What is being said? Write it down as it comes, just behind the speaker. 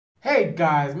Hey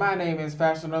guys, my name is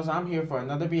Fashionos. I'm here for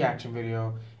another reaction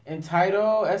video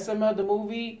entitled SML the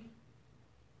movie.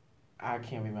 I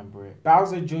can't remember it.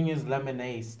 Bowser Jr.'s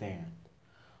Lemonade Stand.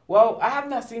 Well, I have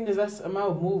not seen this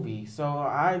SML movie, so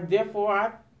I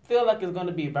feel like it's going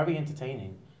to be very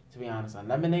entertaining, to be honest. A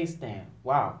lemonade stand.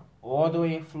 Wow. All the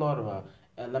way in Florida,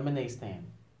 a lemonade stand.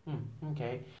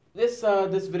 Okay. This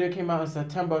video came out in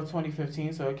September of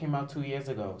 2015, so it came out 2 years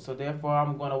ago. So therefore,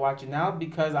 I'm going to watch it now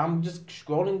because I'm just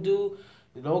scrolling through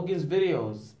Logan's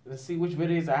videos to see which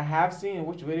videos I have seen and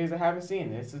which videos I haven't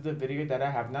seen. This is the video that I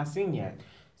have not seen yet.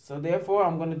 So therefore,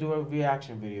 I'm going to do a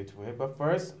reaction video to it. But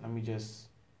first, let me just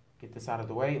get this out of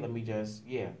the way.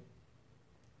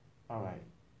 Alright.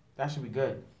 That should be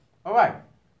good. Alright.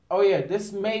 Oh yeah,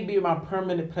 this may be my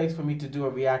permanent place for me to do a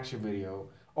reaction video.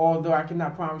 Although I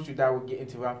cannot promise you that will get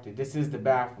interrupted. This is the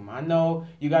bathroom. I know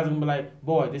you guys are going to be like,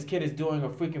 boy, this kid is doing a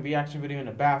freaking reaction video in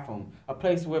the bathroom. A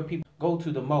place where people go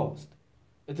to the most.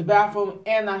 It's a bathroom,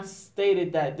 and I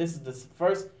stated that this is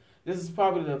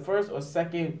probably the first or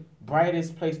second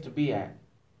brightest place to be at.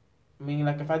 I mean,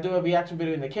 like if I do a reaction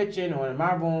video in the kitchen or in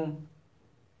my room,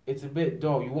 it's a bit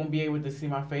dull. You won't be able to see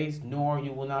my face, nor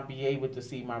you will not be able to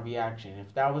see my reaction.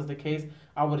 If that was the case,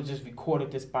 I would have just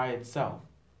recorded this by itself.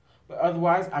 But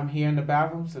otherwise, I'm here in the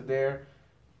bathroom, so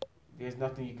there's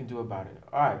nothing you can do about it.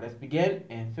 All right, let's begin.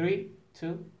 In 3,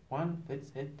 2, 1,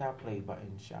 let's hit that play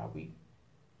button, shall we?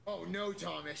 Oh no,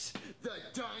 Thomas! The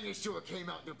dinosaur came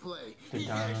out to play. The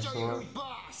dinosaur. Who's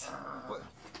boss. What?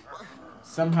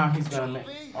 Somehow he's gonna make.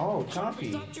 Oh, Chompy.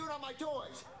 Stop chewing on my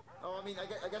toys. Oh, I mean,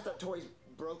 I guess that toy's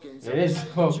broken. So it is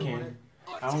broken.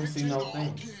 I don't see no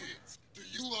thing. Do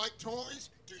you like toys?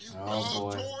 Do you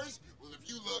love toys? Well, if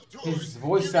you love toys, his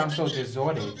voice sounds so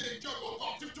distorted.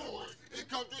 It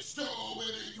comes to so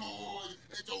many toys.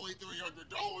 It's only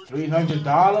 $300.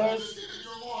 $300?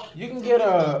 You can get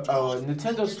a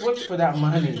Nintendo Switch for that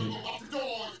money.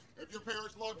 If your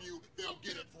parents love you, they'll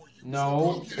get it for you.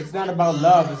 No, it's not about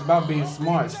love. It's about being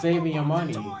smart, saving your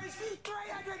money.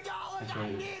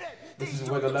 Okay, this is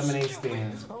where the lemonade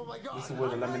stand. This is where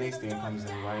the lemonade stand comes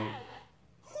in, right?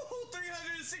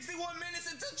 361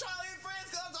 minutes until Charlie and Friends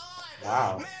comes on.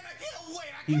 Wow. Man, I can't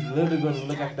wait. He's literally gonna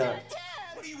look at the.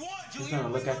 What do you want, He's gonna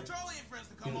look at. Charlie and Friends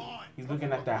to come on. He's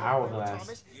looking at that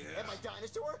hourglass. Yeah.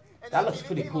 That looks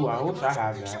pretty cool. I wish I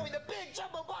had that.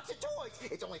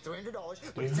 It's only $300.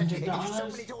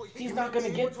 $300? He's not gonna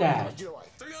get that.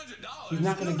 $300? He's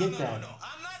not gonna get that. No.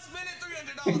 I'm not spending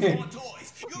 $300 on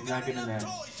toys. He's not getting that.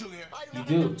 You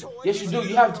do. do. Yes, you do.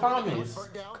 You have Thomas.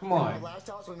 Come on. Last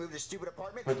house we moved to a stupid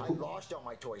apartment. But I lost all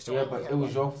my toys. Yeah, but it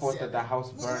was your fault that the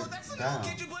house burned down.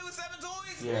 Can't you play with 7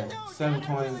 toys? Yeah, 7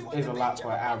 toys is a lot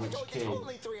for an average kid.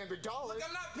 Only $300.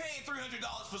 I'm not paying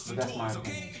 $300 for some That's my toys,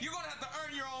 okay? opinion. You're gonna have to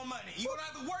earn your own money. You're gonna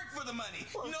have to work for the money.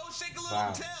 You know, shake a little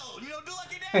Wow. tail. You know, do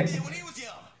like your dad did when he was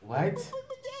young. What? But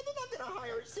Dad, they're not gonna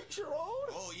hire a 6-year-old.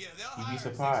 Oh yeah, they'll You'd be hire a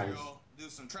surprised. 6-year-old, do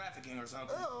some trafficking or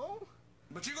something. Oh.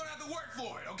 But you're gonna have to work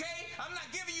for it, okay? I'm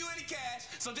not giving you any cash,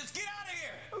 so just get out of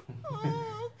here.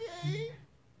 Oh, okay.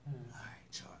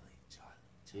 Alright, Charlie.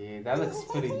 Yeah, that looks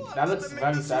pretty. That looks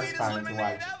very satisfying to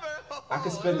watch. I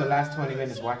could spend the last 20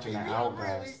 minutes watching that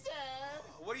hourglass.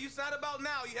 What are you sad about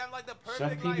now? You have like the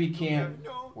Chef perfect life. PB can't.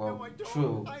 No, Well, no, I don't.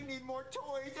 true. I need more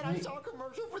toys, and I saw a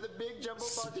commercial for the big jumbo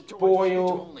box of toys.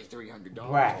 Spoiled It's only $300.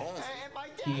 brat. And my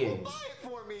dad He will is. buy it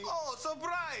for me. Oh,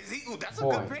 surprise! That's a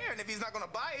Boy. good parent. If he's not gonna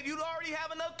buy it, you'd already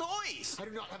have enough toys. I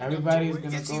do not have Everybody's enough toys.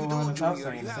 gonna Yes, go you do, around the house Junior.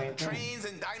 saying You the same have thing. trains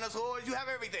and dinosaurs. You have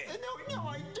everything. No,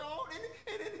 I don't.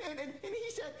 And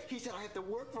he said I have to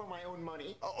work for my own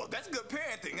money. Oh, that's good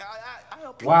parenting. I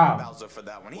applaud Wow. Bowser for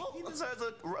that one. He deserves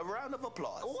a round of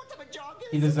applause. What type of job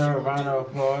He deserves a round of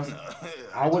applause.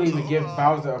 I wouldn't even give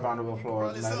Bowser a round of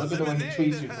applause. Like, look at the way he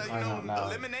treats you for crying out A loud.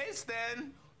 lemonade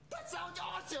stand. That sounds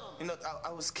awesome. You know,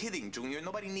 I was kidding, Junior.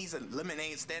 Nobody needs a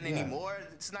lemonade stand Yeah. anymore.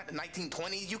 It's not the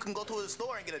 1920s. You can go to a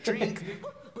store and get a drink.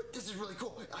 But this is really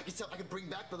cool. I can bring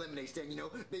back the lemonade stand. You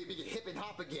know, maybe get hip and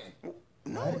hop again.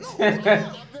 No. I'm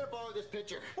gonna borrow this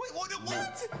picture. Wait, what?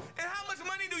 And how much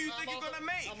money do you think you're gonna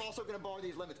make? I'm also gonna borrow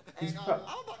these lemons. He's And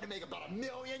I'm about to make about $1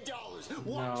 million.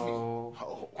 Watch me.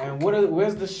 No. And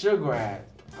where's the sugar at?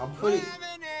 I'm pretty.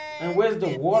 And where's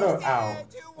the water out?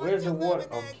 Where's the water?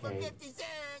 Okay.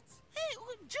 Hey,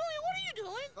 Julie, what are you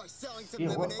doing? I'm selling some Yeah,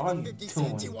 what lemonade are for you 50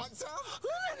 cents. You doing? want some?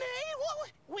 Lemonade?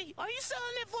 Wait, are you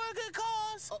selling it for a good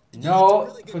cause? No,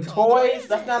 It's a really for good cause. toys?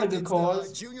 That's not a good It's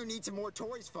cause. Junior needs some more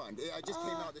toys fund. I just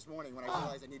came out this morning when I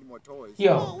realized I needed more toys.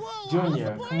 Yo,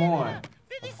 Junior, come on.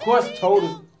 Of course,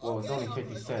 total. Well, it's only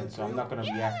 50 cents, so I'm not gonna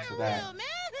react to that.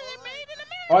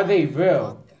 Are they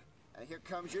real? And here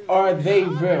comes your Are they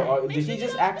real? Did he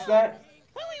just ask that?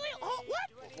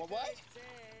 Wait, what? what?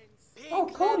 Oh,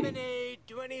 Cody. Lemonade,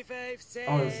 25 cents.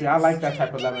 Oh, see, I like that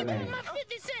type of lemonade. My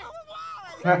 50 cents.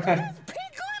 Yeah,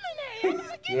 Pink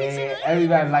lemonade.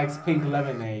 everybody likes pink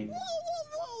lemonade.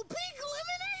 Whoa, pink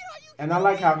lemonade? Are you? And I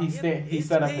like how he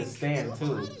set up his stand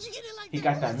too. How did you get it like He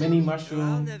that? got that mini I'll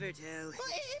mushroom. never tell.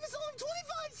 It was only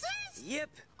 25 cents? Yep.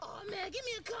 Oh, man, give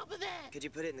me a cup of that. Could you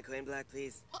put it in the coin block,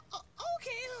 please? Okay,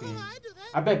 I do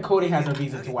that. I bet Cody has a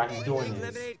reason to why he's doing Pink this.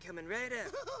 lemonade coming right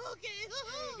up. Okay.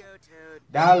 There you go, Toad.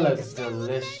 That looks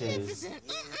delicious.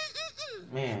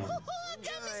 Man, Got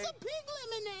me some pink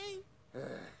lemonade.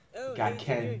 Oh, got hey,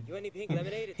 Ken. Junior, you want any pink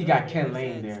lemonade? It's he got only Ken 25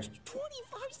 laying cents. there.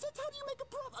 25 cents? How do you make a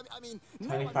profit? I mean,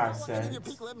 25 your cents.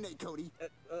 pink lemonade, Cody.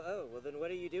 Well then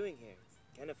what are you doing here?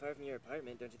 It's kind of far from your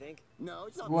apartment, don't you think? No,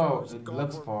 it's not Whoa, far. It's it going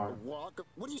looks for a far. walk.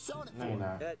 What are you selling it No, for? you're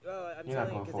not. Well, I'm You're not telling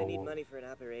you going because for I a need walk. money for an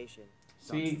operation.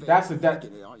 See, Sounds that's fake. that.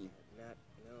 Faking it, aren't you?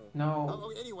 No.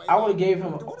 No, Anyway, I would have gave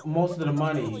him what most of the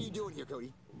What are you money. doing here,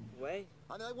 Cody? What?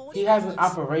 What He is has this? an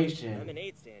operation,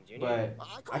 Lemonade stand, Junior. but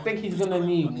I think he's gonna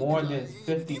need more than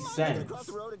 50 cents,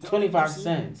 25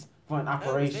 cents for an Oh, is that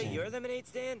operation. your lemonade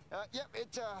stand? Yep,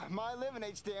 it's my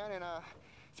lemonade stand, and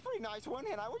it's a pretty nice one,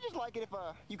 and I would just like it if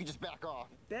you could just back off.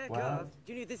 Back Wow. off.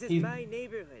 Junior, this is He's- my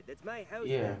neighborhood. That's my house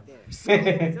Yeah. back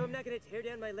there. So I'm not going to tear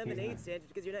down my lemonade stand just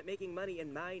because you're not making money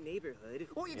in my neighborhood.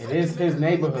 It is his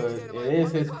neighborhood. It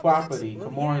is his property.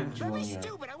 Come on, Junior.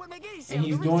 And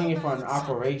he's doing it for an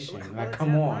operation. Well, Like, it's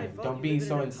come not my on. fault Don't you be live in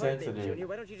so an apartment, insensitive. Junior,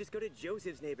 why don't you just go to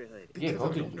Joseph's neighborhood? Yeah, go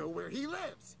I to. don't know where he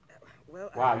lives. Well,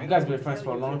 Wow, I you guys can been friends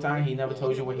tell for a you, long Junior. time. He never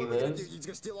told you where he lives. He's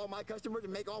gonna steal all my customers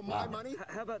and make all my Wow. money?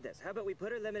 How about this? How about we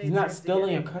put our lemonade He's not stands stealing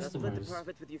together, your and I'll split customers. the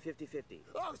profits with you 50-50.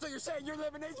 Oh, so you're saying your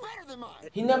lemonade's better than mine?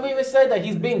 He never even said that.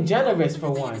 He's being generous for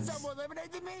You think you can once. sell more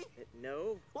lemonade than me?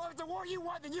 No? Well, if it's the war you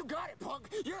want, then you got it, punk.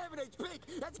 Your lemonade's pink.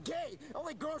 That's gay.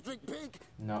 Only girls drink pink.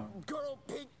 No. Girl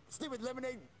pink, stupid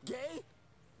lemonade, gay?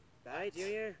 Bye,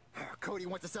 Junior. Cody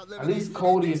wants to sell At lemonade. least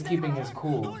Cody You is think keeping never his heard?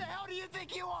 cool. Who the hell do you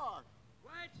think you are?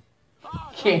 What?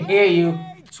 Oh, Can't hear you.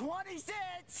 lemonade, 20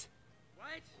 cents. What?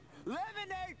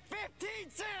 Lemonade, 15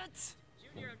 cents.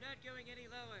 Junior, I'm not going any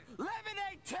lower.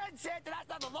 Lemonade, 10 cents. And that's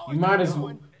not the lowest. You might I'm as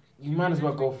going. you might as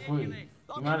well go free.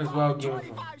 You might as well give it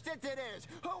for. 25 cents it is.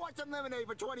 Who wants some lemonade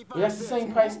for 25 That's the cents?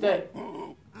 same price that.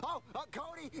 Oh,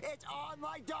 Cody, it's on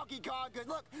like Donkey Kong. 'Cause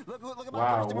look at my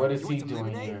Wow, customer. what is You he want some doing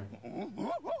lemonade? here?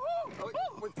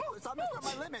 Stop messing up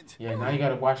my lemons. Yeah, now you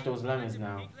gotta wash those lemons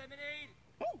now. Pink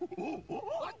lemonade?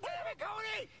 Oh, damn it,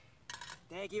 Cody!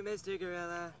 Thank you, Mr.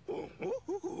 Gorilla.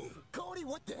 Cody,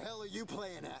 what the hell are you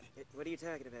playing at? What are you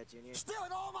talking about, Junior?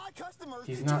 Stealing all my customers.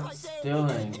 He's just not like they-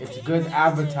 stealing. It's good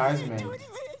advertisement.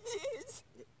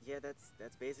 Yeah,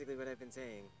 that's basically what I've been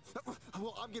saying.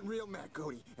 Well, I'm getting real mad,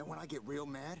 Cody. And when I get real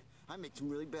mad, I make some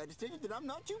really bad decisions that I'm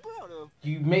not too proud of.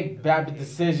 You make bad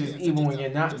decisions Yeah, even so when you're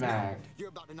not just now, mad. You're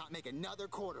about to not make another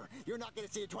quarter. You're not going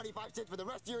to see a 25 cents for the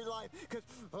rest of your life because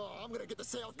I'm going to get the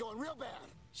sales going real bad.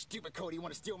 Stupid Cody, you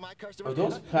want to steal my customers? Are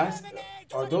those plastic?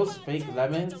 Are those fake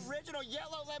lemons? Original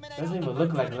yellow lemonade. Doesn't even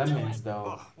look like lemons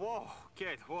though. Whoa,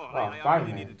 kid, whoa! Wow, I really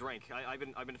fireman. need a drink. I've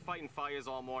been fighting fires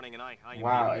all morning, and I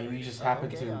Wow, need a and you drink. just happen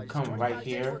to come right For a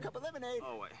here. cup of lemonade.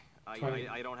 Oh,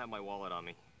 I don't have my wallet on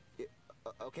me.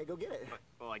 Okay, go get it.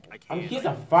 Well, I can't. I mean, he's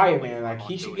a fireman. Like,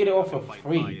 he should get it off for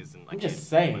free. I'm just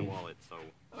saying.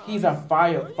 He's a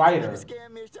firefighter.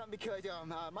 Scam me or something because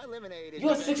my lemonade is.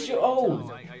 You're a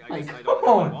 6-year-old. I Like, don't come have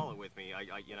my on. wallet with me.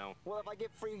 You know. Well, if I get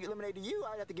free lemonade to you,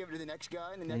 I'd have to give it to the next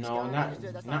guy and the next No, guy. not-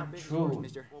 That's not how business true. works,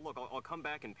 mister. Well, look, I'll come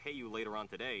back and pay you later on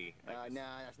today.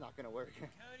 Nah, that's not gonna work.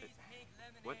 Cody's pink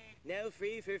lemonade. What? Now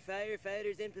free for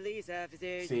firefighters and police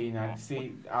officers. See,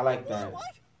 I like that. What?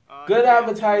 Good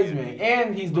advertisement,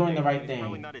 and he's doing the right He's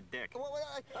probably thing. not a dick.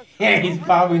 Yeah, he's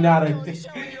probably not a Cody, dick.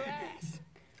 showing your ass.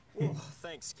 Oh,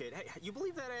 thanks, kid. Hey, you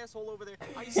believe that asshole over there?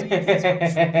 I saved his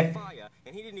house from fire,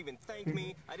 and he didn't even thank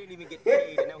me. I didn't even get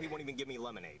paid, and now he won't even give me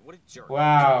lemonade. What a jerk. I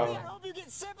Wow. hope you get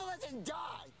syphilis and die.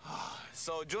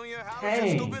 So, Junior, how's Hey.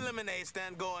 your stupid lemonade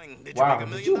stand going? Did you Wow. make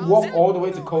 $1 Did you million? walk all the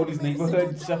way to Cody's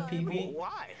neighborhood, Chef PP?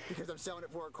 Why? Because I'm selling it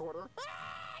for a quarter.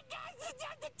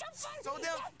 So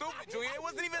damn stupid, Junior. It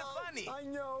wasn't even funny. I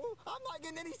know. I'm not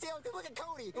getting any sales because look at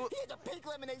Cody. He has a pink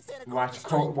lemonade stand across Watch the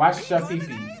street. Watch Chef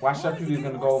PP. Watch Chef PP is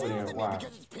gonna go over there. Wow.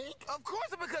 Because it's pink? Of course,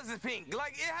 because it's pink.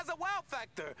 Like, it has a wow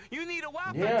factor. You need a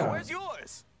wow Yeah. factor. Where's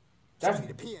yours? That's I need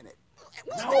to pee in it.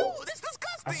 no. That's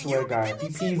disgusting. I swear, You- guys, people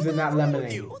he say, pees "What's in that wrong with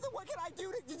lemonade. you?" Well, then what can I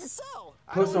do to sell?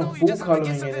 I Put don't some know, you food just have to get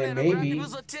coloring in something it, that'll grab maybe.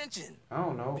 people's attention. I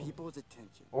don't know. People's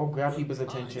attention. Or grab people's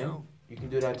attention. know. You can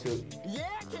do that too. Yeah,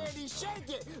 Candy, shake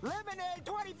it. Lemonade,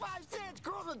 25 cents.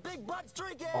 Girls with big butts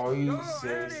drink it. Are you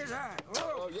serious?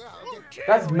 Oh, yeah. Okay.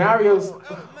 That's Mario's.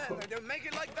 They'll make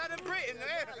it like that in Britain,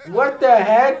 eh? What the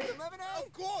heck? Lemonade?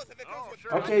 Of course, if it comes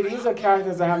with Okay, these are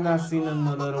characters I have not seen in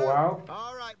a little while.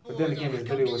 All right, But then boys, again, this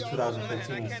come video get was your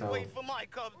 2015, I can't so. wait for my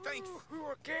cup. Thanks.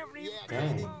 Yeah,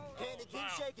 Dang. Candy, keep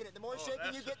shaking it. The more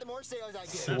shaking you get, the more sales I get.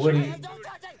 So what do you- Hey, don't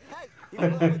touch it. Hey, you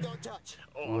love it, don't touch.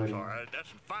 Oh, I'm sorry. That's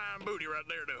some fine booty right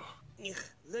there, though. Ugh,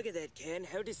 look at that, Ken.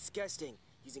 How disgusting.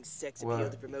 Using sex appeal Well,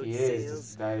 to promote he sales.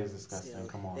 is. That is disgusting. Still,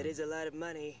 Come on. that is a lot of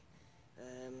money.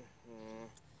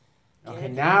 Okay,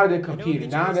 Ken, now they're I know competing. we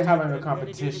Now chose they're to, having but a I'm gonna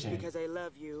do this competition. because I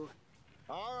love you.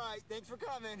 All right, thanks for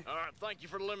coming. All right, thank you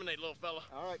for the lemonade, little fella.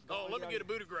 All right, go Oh, on, let me get get a out.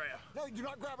 booty grab. No, do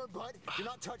not grab her butt. Do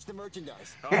not touch the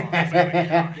merchandise.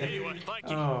 Anyway, thank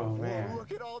you. Oh Oh, man,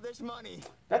 look at all this money.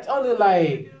 that's only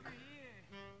like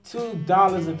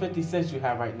 $2.50 you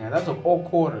have right now. That's of all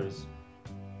quarters.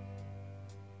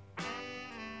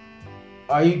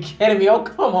 Are you kidding me? Oh,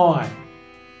 come on.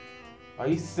 Are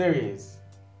you serious?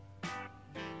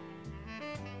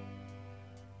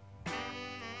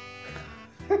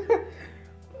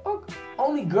 Oh,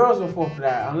 only girls will fall for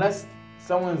that, unless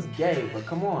someone's gay. But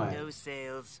come on. No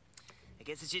sales. I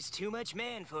guess it's just too much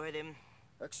man for them.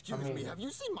 Excuse I mean- me, have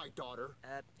you seen my daughter?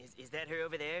 Is that her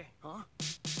over there? Huh?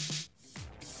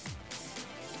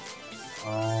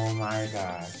 Oh my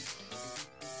gosh.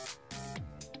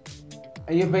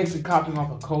 And you're basically copying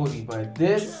off of Cody, but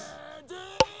this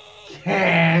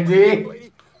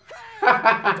Candy.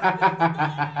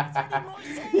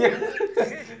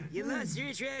 You lost your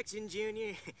attraction,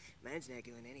 Junior. Mine's not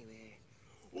going anywhere.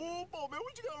 Oh, man,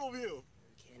 what you got over here?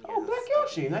 Ken, Oh, Black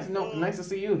Yoshi, nice to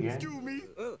see you again. Excuse me.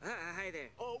 Oh, hi there.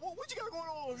 What you got going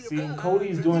on over here? See,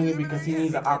 Cody's doing it because he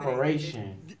needs an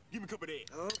operation. Give me a cup of that.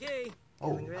 Okay, Oh.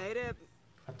 coming right up.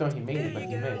 I thought he made it, but he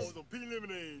There you go. missed. Some pea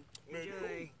lemonade. Man,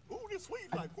 Enjoy. ooh, this sweet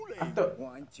like I Kool-Aid. thought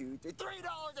 $1, 2, 3,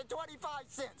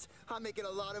 $3.25. I'm making a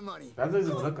lot of money. that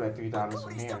doesn't look like $3 from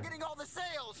Cody's still here. getting all the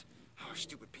sales. Oh,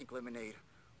 stupid pink lemonade.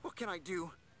 What can I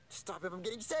do to stop him from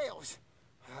getting sales?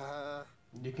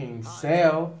 You can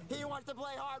sell, He wants to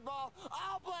play hardball.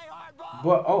 I'll play hardball.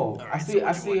 but oh, I see,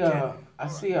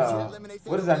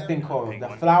 what is that thing called? The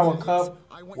flower cup,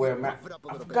 where I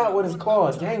forgot what it's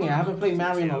called. Dang it, I haven't played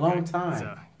Mario in a long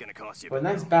time. Gonna cost you. But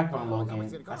nice background,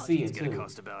 Logan. I see it It's gonna too.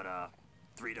 cost about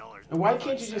 $3. And why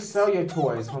can't you just sell your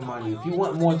toys for money if you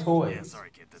want more Yeah, toys? sorry,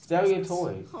 kid. That's Sell your business.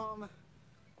 toys.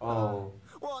 Oh,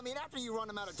 Well, I mean, after you run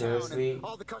them out of seriously? town and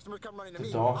all the customers come running to The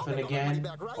me, dolphin I'll make all my money again?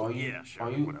 back, right? Are you, Yeah, sure,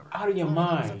 are you whatever. out of your So,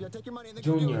 mind, yeah, take your money and then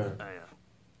go do it. Junior?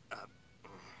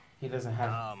 He doesn't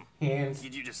have hands.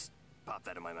 Did you just pop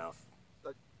that in my mouth?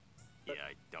 Yeah,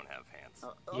 I don't have hands.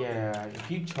 Yeah, if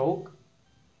you choke,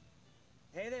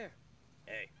 Hey there.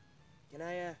 Hey. Can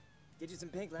I get you some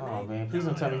pink oh lemonade? man, please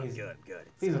don't tell me he's, Good, good.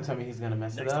 please don't tell me he's gonna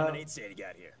mess it Next up. lemonade stand you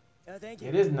got here. Oh, thank you.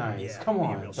 It is nice. Yeah, Come it'd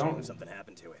be a on, real shame if don't. something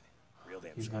happened to it. Real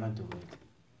damn He's shame. gonna do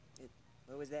it.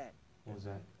 What was that? What was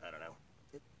that? I don't know.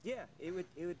 Yeah, it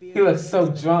would be. He looks so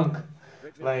drunk.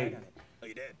 Right like- on it. Oh,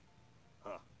 you did?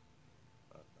 Huh.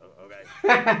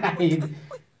 Okay. He-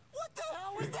 What the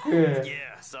hell was that? yeah,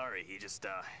 Yeah, sorry. He just,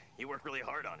 he worked really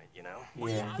hard on it, you know?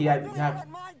 yeah. I He had really to have. want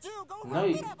mine too. Go No, look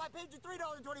you- it up. I paid you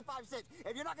 $3.25.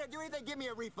 If you're not gonna do anything, give me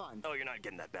a refund. Oh, you're not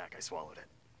getting that back. I swallowed it.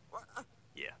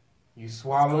 Yeah. You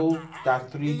swallowed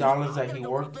that $3 that he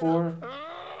worked for.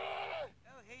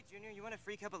 Oh, hey, Junior, you want a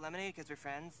free cup of lemonade because we're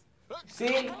friends?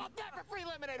 See, How about that for free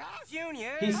lemonade, huh?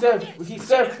 Junior! he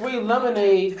said free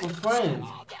lemonade for friends.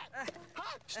 How about that?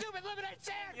 Huh? Stupid lemonade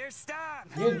stand. Junior, stop!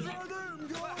 You-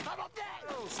 How about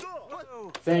that? Stop.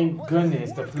 Oh, Thank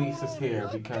goodness the police is here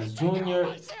because Junior.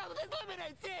 My sale to this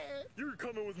lemonade stand. You're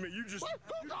coming with me. You just...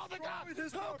 Who called the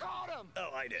cops? Who called him?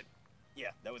 Oh, I did. Yeah,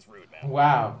 that was rude, man.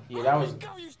 Wow, yeah, that was.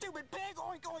 Go, you stupid pig!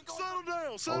 Oink, oink, oink. Settle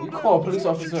down, settle you down. call a police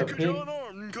Before I officer shoot a you 'cause pig? you're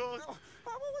unarmed, okay?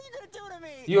 What were you gonna do to me?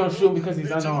 You don't shoot him because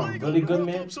he's It's unarmed. illegal Really to good rough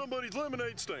man. up somebody's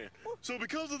lemonade stand. So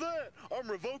because of that, I'm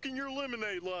revoking your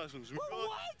lemonade license.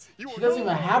 What? You She are doesn't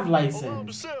no even have longer allowed to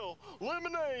license. sell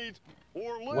lemonade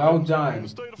or lemons Well in done. the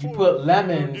state of You Florida. put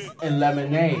lemons in How am I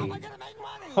lemonade. gonna make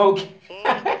money? Okay.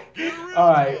 Get a real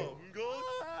All right. job,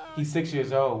 okay? He's 6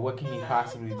 years old. What can he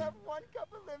possibly I have one cup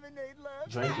of lemonade left.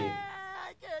 drink it?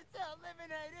 I can't sell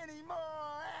lemonade anymore.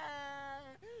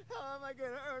 How am I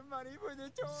gonna earn money for the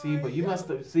toy? See, but you must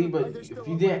have. See, but if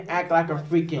you didn't act like a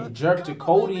freaking jerk to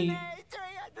Cody.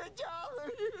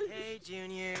 $300. hey,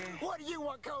 Junior. What do you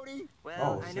want, Cody? Well,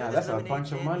 Oh, I know snap, this that's a lemonade bunch of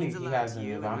stand money means a he lot has to in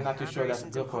you, there, but and I'm not too sure that's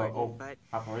operation's good for important, but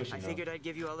operation I though. figured I'd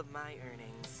give you all of my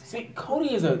earnings. See,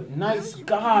 Cody is a nice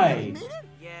guy.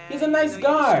 Yeah, He's a nice you know,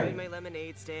 you guy. destroyed my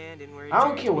lemonade stand and were I don't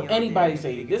jerked care me what off anybody and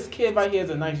say. figured This out kid right here is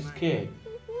the you nicest money. kid.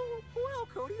 Well,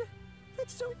 Cody,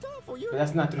 that's so thoughtful. But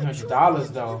that's not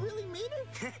 $300 though. You really mean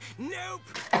it? Nope.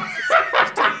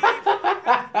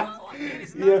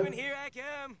 It's Yeah. Northman, here I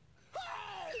come.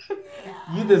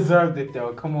 You deserved it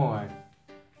though. Come on.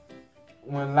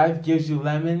 When life gives you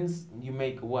lemons, you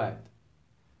make what?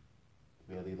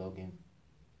 Really, Logan?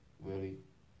 Really?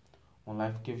 When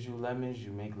life gives you lemons,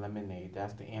 you make lemonade.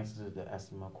 That's the answer to the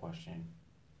SML question.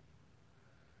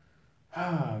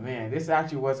 Oh man, this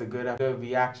actually was a good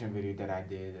reaction video that I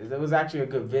did. It was actually a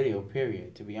good video,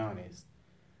 period, to be honest.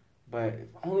 But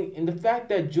only in the fact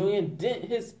that Julian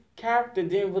his character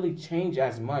didn't really change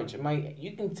as much. I mean,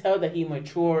 you can tell that he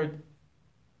matured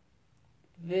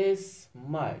this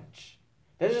much.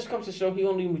 That just comes to show he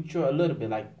only matured a little bit,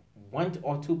 like 1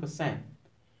 or 2%.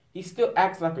 He still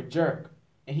acts like a jerk,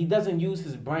 and he doesn't use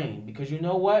his brain because you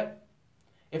know what?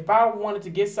 If I wanted to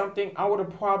get something, I would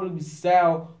have probably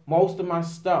sell most of my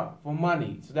stuff for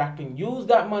money so that I can use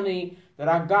that money that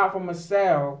I got from a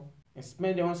sale and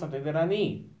spend it on something that I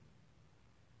need.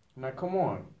 I'm like, come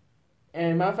on.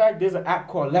 And matter of fact, there's an app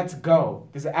called Let's Go.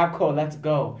 There's an app called Let's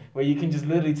Go where you can just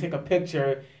literally take a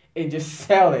picture and just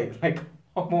sell it. Like,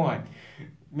 come on.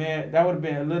 Man, that would have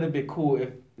been a little bit cool if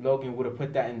Logan would have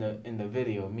put that in the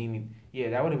video. Meaning, yeah,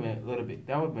 that would have been a little bit,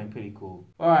 that would have been pretty cool.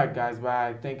 Alright guys,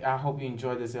 but I hope you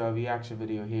enjoyed this reaction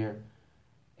video here.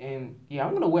 And yeah,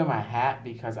 I'm gonna wear my hat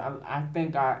because I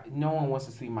think no one wants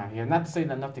to see my hair. Not to say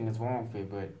that nothing is wrong with it,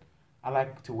 but I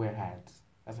like to wear hats.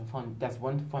 That's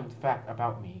one fun fact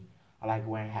about me. I like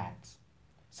wearing hats,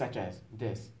 such as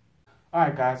this.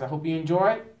 Alright guys, I hope you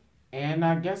enjoyed, and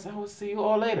I guess I will see you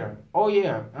all later. Oh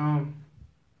yeah,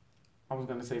 I was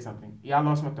gonna say something. Yeah, I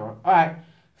lost my thought. Alright,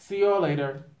 see you all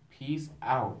later. Peace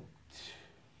out.